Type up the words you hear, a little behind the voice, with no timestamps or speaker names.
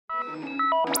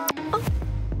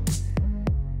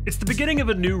It's the beginning of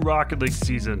a new Rocket League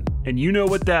season, and you know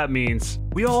what that means.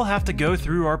 We all have to go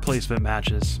through our placement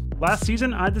matches. Last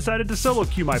season, I decided to solo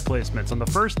queue my placements on the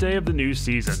first day of the new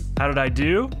season. How did I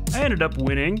do? I ended up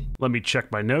winning. Let me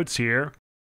check my notes here.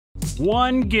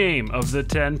 1 game of the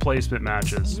 10 placement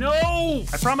matches. No!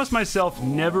 I promised myself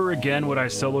never again would I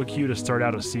solo queue to start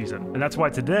out a season, and that's why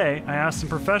today I asked some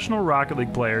professional Rocket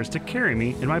League players to carry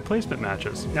me in my placement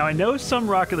matches. Now I know some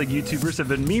Rocket League YouTubers have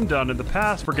been memed on in the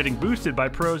past for getting boosted by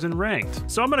pros and ranked,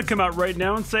 so I'm gonna come out right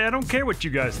now and say I don't care what you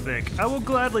guys think. I will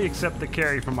gladly accept the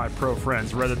carry from my pro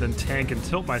friends rather than tank and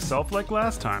tilt myself like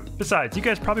last time. Besides, you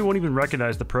guys probably won't even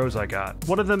recognize the pros I got.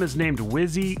 One of them is named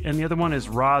Wizzy and the other one is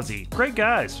Rozzy. Great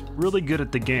guys. Really good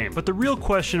at the game. But the real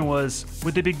question was,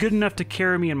 would they be good enough to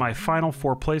carry me in my final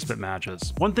 4 placement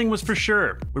matches? One thing was for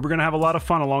sure, we were gonna have a lot of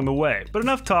fun along the way. But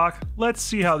enough talk, let's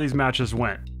see how these matches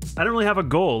went. I don't really have a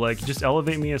goal, like just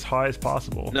elevate me as high as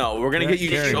possible. No, we're gonna get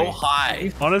you so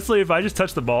high. Honestly, if I just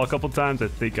touch the ball a couple times, I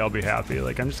think I'll be happy.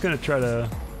 Like I'm just gonna try to,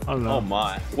 I don't know. Oh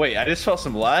my. Wait, I just felt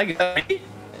some lag. I think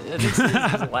this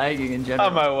is lagging in general.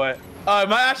 On my way.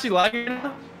 Am I actually lagging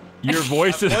now? Your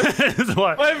voice is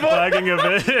lagging a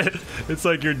bit. It's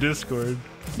like your Discord.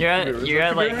 You're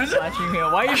at like slashing me.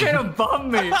 Why are you trying to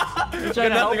bum me? You're trying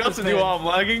to help nothing else to do while I'm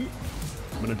lagging.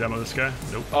 I'm gonna demo this guy.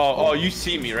 Nope. Oh, you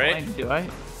see me, right? Do I?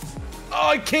 Oh,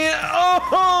 I can't.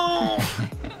 Oh!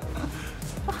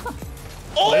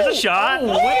 Oh! There's a shot.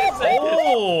 Oh, wait a second.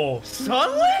 Oh!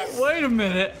 Sunless? Wait a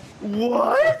minute.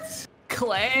 What?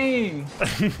 Clang.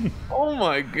 Oh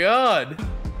my god.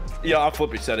 Yeah, I'll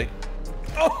flip your setting.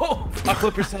 Oh! I'll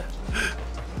flip your setting.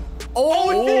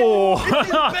 Oh!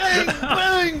 Bang!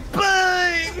 Bang!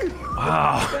 Bang!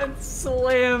 Wow. That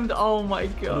slammed. Oh my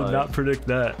god. I did not predict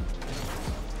that.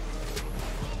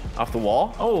 Off the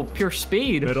wall? Oh, pure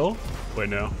speed. Middle? Wait,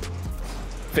 no.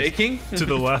 Faking? To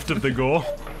the left of the goal.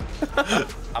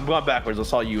 I'm going backwards. I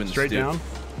saw you in the Straight down.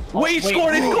 Wait, he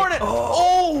scored it! He scored it!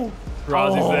 Oh!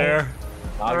 Rozzy's there.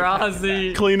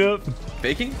 Rozzy. Clean up.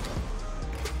 Faking?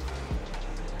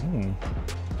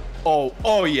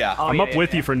 Oh yeah. Oh, I'm up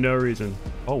with you for no reason.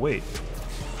 Oh, wait.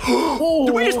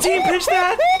 Did we just team pitch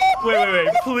that? Wait.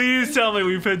 Please tell me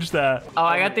we pitched that. Oh,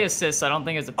 I got the assist. So I don't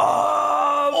think it's a.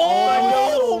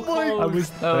 Oh my god!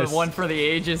 I was one for the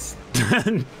ages.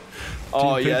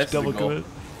 Oh pitch, yeah, that's double the goal. commit.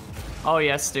 Oh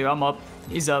yes, Stu. I'm up.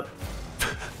 He's up.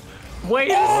 Wait.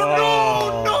 No,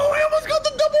 I almost got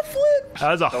the double flip.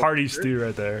 That was a hearty stew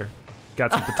right there.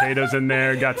 Got some potatoes in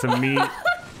there. Got some meat.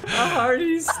 A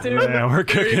hearty stew. Yeah, we're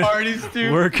cooking. Hearty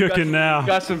stew. We're cooking now.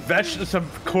 Got some vegetables, some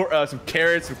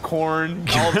carrots, some corn,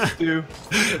 all the stew.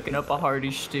 Cooking up a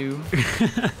hearty stew.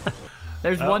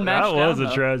 There's one match That was down,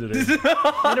 a tragedy.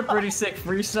 Did a pretty sick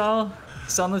freestyle.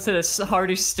 Sunless hit a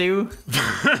hearty stew.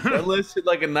 Sunless hit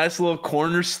like a nice little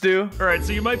corner stew. All right,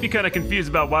 so you might be kind of confused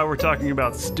about why we're talking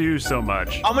about stew so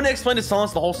much. I'm gonna explain to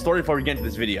Sunless the whole story before we get into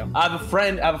this video. I have a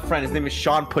friend. His name is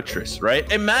Sean Putris, right?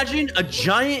 Imagine a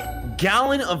giant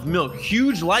gallon of milk,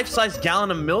 huge life-size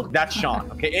gallon of milk. That's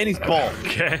Sean, okay? And he's bald.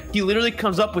 Okay. He literally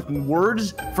comes up with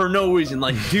words for no reason,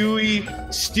 like dewy,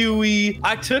 stewy.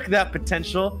 I took that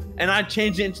potential and I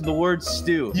changed it into the word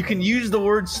stew. You can use the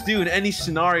word stew in any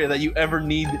scenario that you ever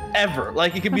need, ever.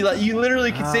 Like it could be like, you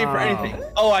literally can say it for anything.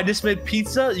 Oh, I just made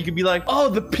pizza. You could be like, oh,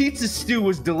 the pizza stew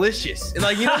was delicious. And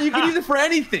like, you know, you can use it for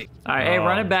anything. All right, hey,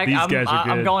 run it back. These guys are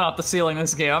I'm good. going off the ceiling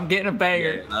this game. I'm getting a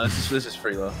banger. No, this is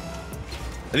free though.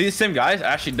 Are these the same guys?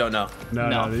 I actually don't know.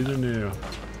 No, these are new.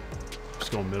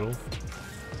 Just going middle.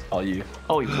 All you.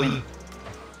 Oh, you win.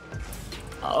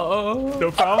 Oh.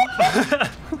 No problem.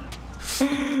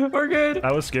 We're good.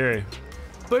 That was scary.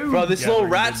 Boom. Bro, this little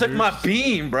rat took my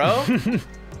bean, bro.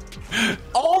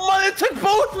 Oh my, it took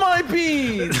both my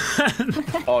beans.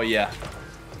 Oh yeah.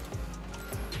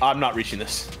 I'm not reaching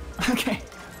this. Okay.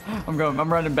 I'm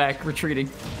running back, retreating.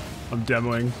 I'm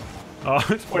demoing. Oh,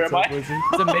 Where am I? There's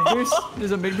a mid boost.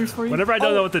 There's a mid boost for you. Whenever I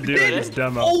don't know what to do, I just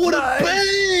demo. Oh, what a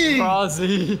bang!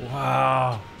 Rozzy.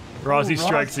 Wow. Rozzy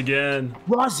strikes again.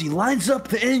 Rozzy lines up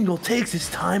the angle, takes his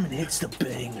time, and hits the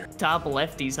banger. Top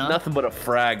lefties, huh? Nothing but a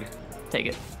frag. Take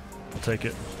it. I'll take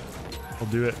it. I'll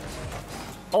do it.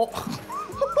 Oh.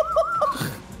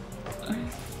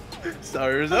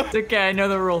 Sorry, Rizzo. It's okay, I know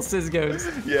the rules. Sis goes.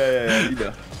 Yeah, you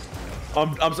know.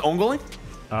 I'm own goaling?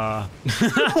 Oh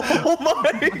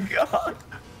my god.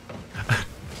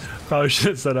 Probably should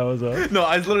have said I was up. No,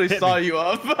 I literally saw you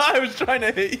up. I was trying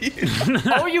to hit you.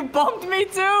 Oh, you bumped me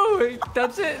too.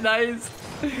 That's it. Nice.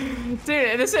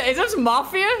 Dude, is this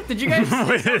Mafia? Did you guys?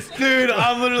 Dude,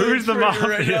 I'm literally Who's the Mafia?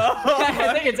 right now.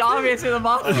 I think it's obviously the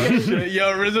Mafia. Oh, shit.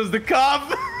 Yo, Rizzo's the cop.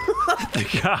 The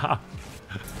cop.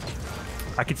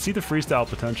 I could see the freestyle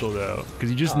potential though, because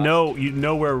you just know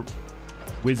where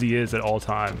Wizzy is at all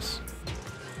times.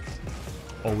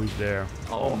 Always there.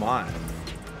 Oh my.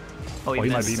 Oh, He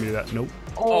might beat me to that. Nope.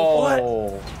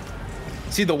 Oh.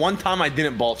 See, the one time I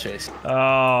didn't ball chase. Oh,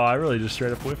 I really just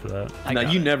straight up whiffed that. No,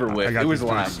 you never whiffed. It was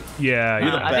lame. Yeah,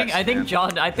 You're the yeah. best, I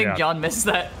think man. John missed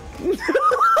that.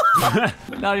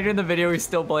 Not even in the video, we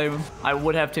still blame him. I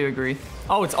would have to agree.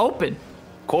 Oh, it's open.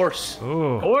 Of course. Ooh.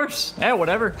 Of course. Yeah,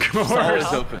 whatever. It's always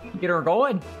open. Get her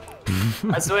going.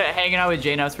 That's what hanging out with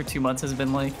J-Nuts for 2 months has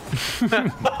been like.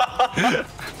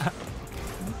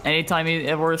 Anytime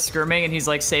we're skirming and he's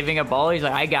like saving a ball, he's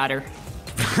like, I got her.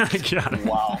 I got it.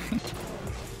 Wow.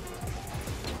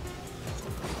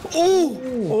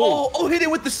 Oh, hit it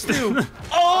with the stew.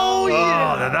 Oh,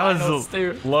 yeah. That was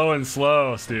Stu. low and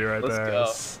slow, Stu, right Let's there.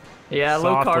 go. Yeah,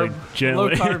 Softly, low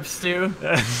gently. carb stew.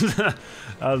 That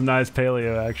was nice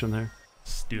paleo action there.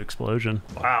 Stew explosion.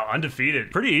 Wow,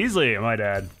 undefeated. Pretty easily, I might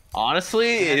add.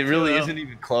 Honestly, it really isn't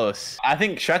even close. I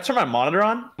think, should I turn my monitor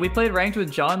on? We played ranked with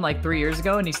John like 3 years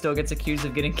ago, and he still gets accused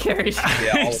of getting carried.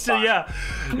 Yeah, all the So time.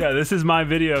 yeah, this is my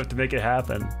video to make it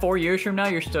happen. 4 years from now,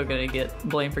 you're still gonna get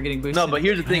blamed for getting boosted. No, but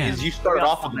here's the thing: is you started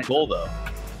off with the goal though.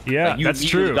 Yeah, Like, you that's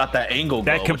immediately true. got that angle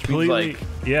That goal, which means, completely, like,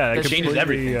 yeah, that that changes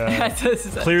completely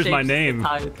everything. clears my name.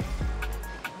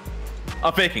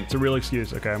 I'm faking. It's a real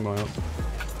excuse. Okay, I'm going up.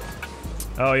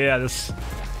 Oh yeah, this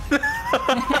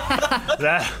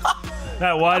that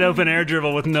wide open air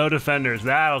dribble with no defenders.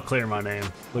 That'll clear my name.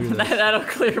 Look at this. That'll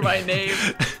clear my name.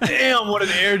 Damn, what an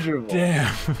air dribble.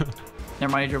 Damn.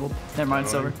 Never mind, dribble. Never mind,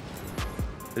 it's over.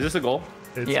 Is this a goal?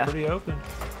 It's Yeah. pretty open.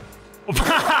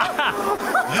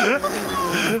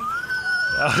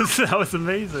 that was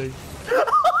amazing.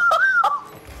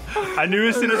 I knew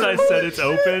as soon as I said it's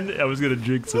open, I was gonna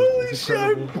jinx it. Holy It's shit, I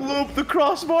incredible. blew up the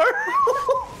crossbar.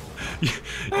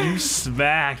 You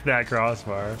smacked that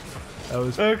crossbar. That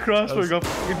was. That crossbar was- got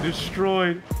fucking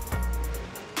destroyed.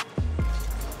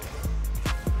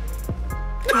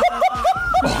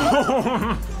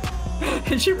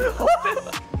 Did you open?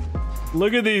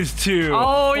 Look at these two.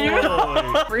 Oh, you Holy.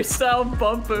 freestyle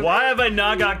bumping. Why have I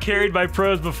not got carried by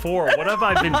pros before? What have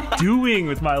I been doing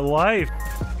with my life?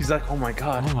 He's like, oh my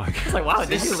god. Oh my god. It's like, wow,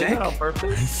 did you leave sick? that on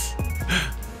purpose?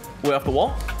 Wait, off the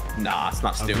wall? Nah, it's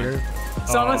not Up stupid. here.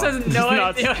 Someone Oh, says it's no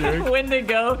not idea strict. when to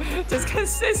go, just because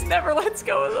Sis never lets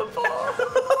go of the ball.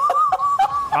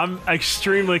 I'm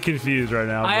extremely confused right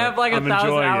now. I but have like I'm 1,000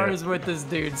 enjoying it. hours with this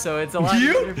dude, so it's a lot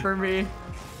You? easier for me.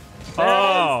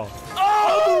 Oh.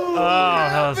 Oh,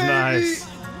 That was nice.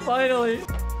 Finally.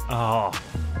 Oh.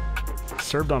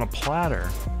 Served on a platter.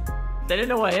 They didn't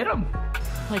know I hit him.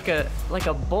 Like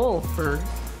a bull for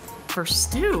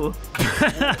stew.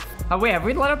 Oh wait, have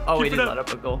we let up? Oh, we Keep it did up. let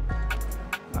up a goal.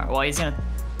 All right, well he's gonna.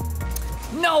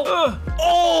 No!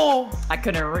 Oh! I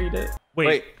couldn't read it.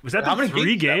 Wait, was that how the many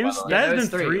 3 games games? is that, That Yeah, has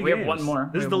it been was 3. 3 We have games. one more.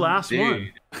 This We is have the one more. last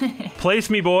Dude. one. Place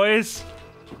me, boys.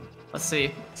 Let's see.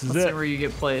 is Let's see it. where you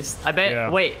get placed. I bet. Yeah.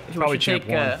 Wait, we Probably should take.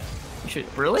 champ 1. We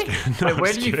should really? No, Wait, I'm where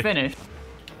just did you kidding. finish?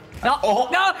 No,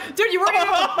 no, dude, you weren't even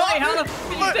on play. How the f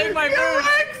did you take my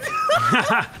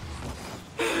boost?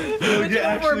 You're We're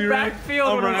actually right.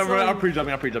 backfield. I'm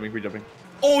pre-jumping.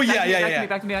 Oh, yeah.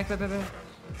 Back to me.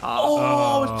 Oh,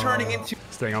 I was turning into...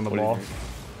 Staying on the What do you ball. think?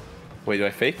 Wait, do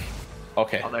I fake?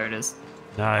 Okay. Oh, there it is.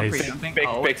 Nice. Pre-jumping. Fake,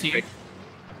 Oh, fake, it's you. fake.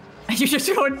 You're just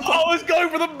going. Oh, I was going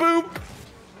for the boop!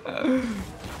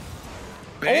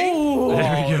 Bang. Oh,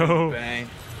 There we go. Bang.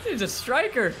 he's a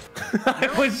striker. I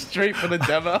went straight for the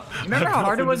demo. Remember how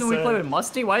hard it was when we Nothing to played say. with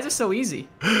Musty? Why is it so easy?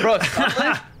 Bro,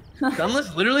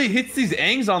 Sunless literally hits these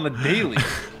angs on the daily.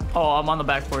 Oh, I'm on the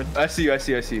backboard. I see you.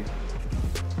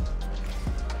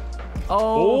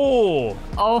 Oh, Oh,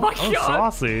 oh my that was god.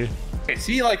 saucy. Okay,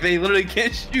 see, like, they literally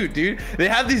can't shoot, dude. They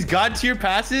have these god tier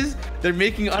passes. They're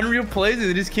making unreal plays, and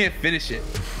they just can't finish it.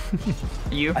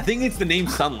 You? I think it's the name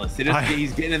Sunless.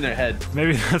 He's getting in their head.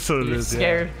 Maybe that's what it You're is.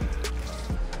 scared. Yeah.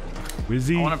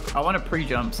 Wizzy. I want to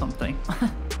pre-jump something.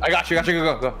 I got you.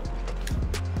 Go.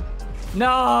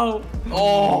 No.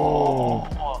 Oh.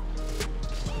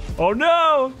 Oh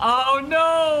no! Oh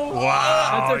no.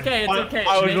 Wow. That's okay. It's okay.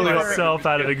 I was Maybe really we're- Myself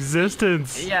out of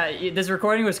existence. Yeah, this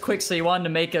recording was quick, so you wanted to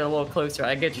make it a little closer.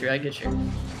 I get you.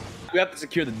 We have to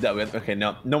secure the dub. Okay,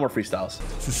 no more freestyles.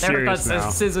 This is Never thought serious now.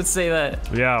 Sis would say that.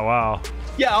 Yeah, wow.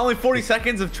 Yeah, only 40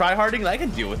 seconds of tryharding. I can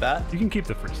deal with that. You can keep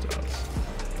the freestyles.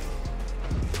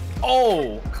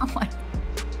 Oh. Oh my.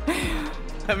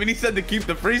 I mean, he said to keep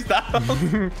the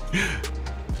freestyle.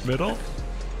 Middle?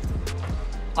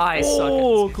 I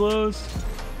Oh, suck. close.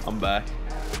 I'm back.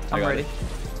 I I'm got ready. it.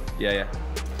 Yeah.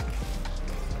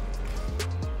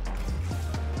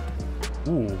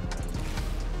 Ooh.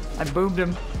 I boomed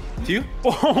him. To you?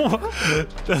 Oh,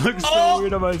 that looks so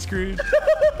weird on my screen.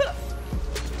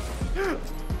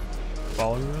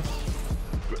 Following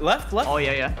us? Left. Oh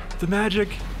yeah. The magic.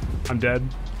 I'm dead.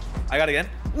 I got it again.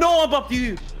 No, I'm up to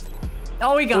you.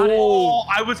 Oh, he got it. Oh,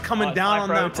 I was coming Oh, down on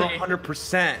black them for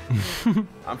rotate. 100%.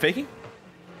 I'm faking.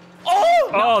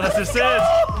 Oh! Oh, that's just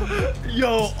it.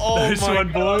 Yo, oh Nice my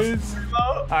one, God. boys.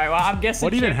 All right, well, I'm guessing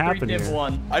What even Chick happened Div here?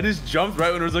 won. I just jumped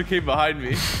right when Rizzo came behind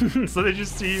me. So they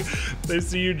just see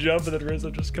you, jump, and then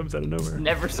Rizzo just comes out of nowhere.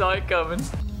 Never saw it coming.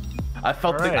 I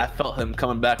felt All right. I felt him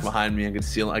coming back behind me. I could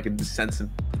see him. I could just sense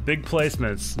him. Big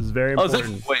placements is very Oh, is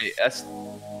important. that, wait,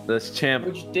 that's champ.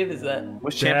 Which div is that?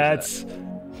 Which champ is That's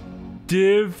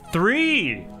Div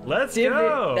 3. Let's Div,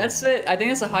 go. that's it. I think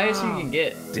that's the highest you can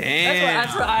get. that? Damn.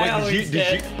 That's what I Wait, always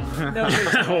did you? get.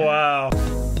 No, Wow.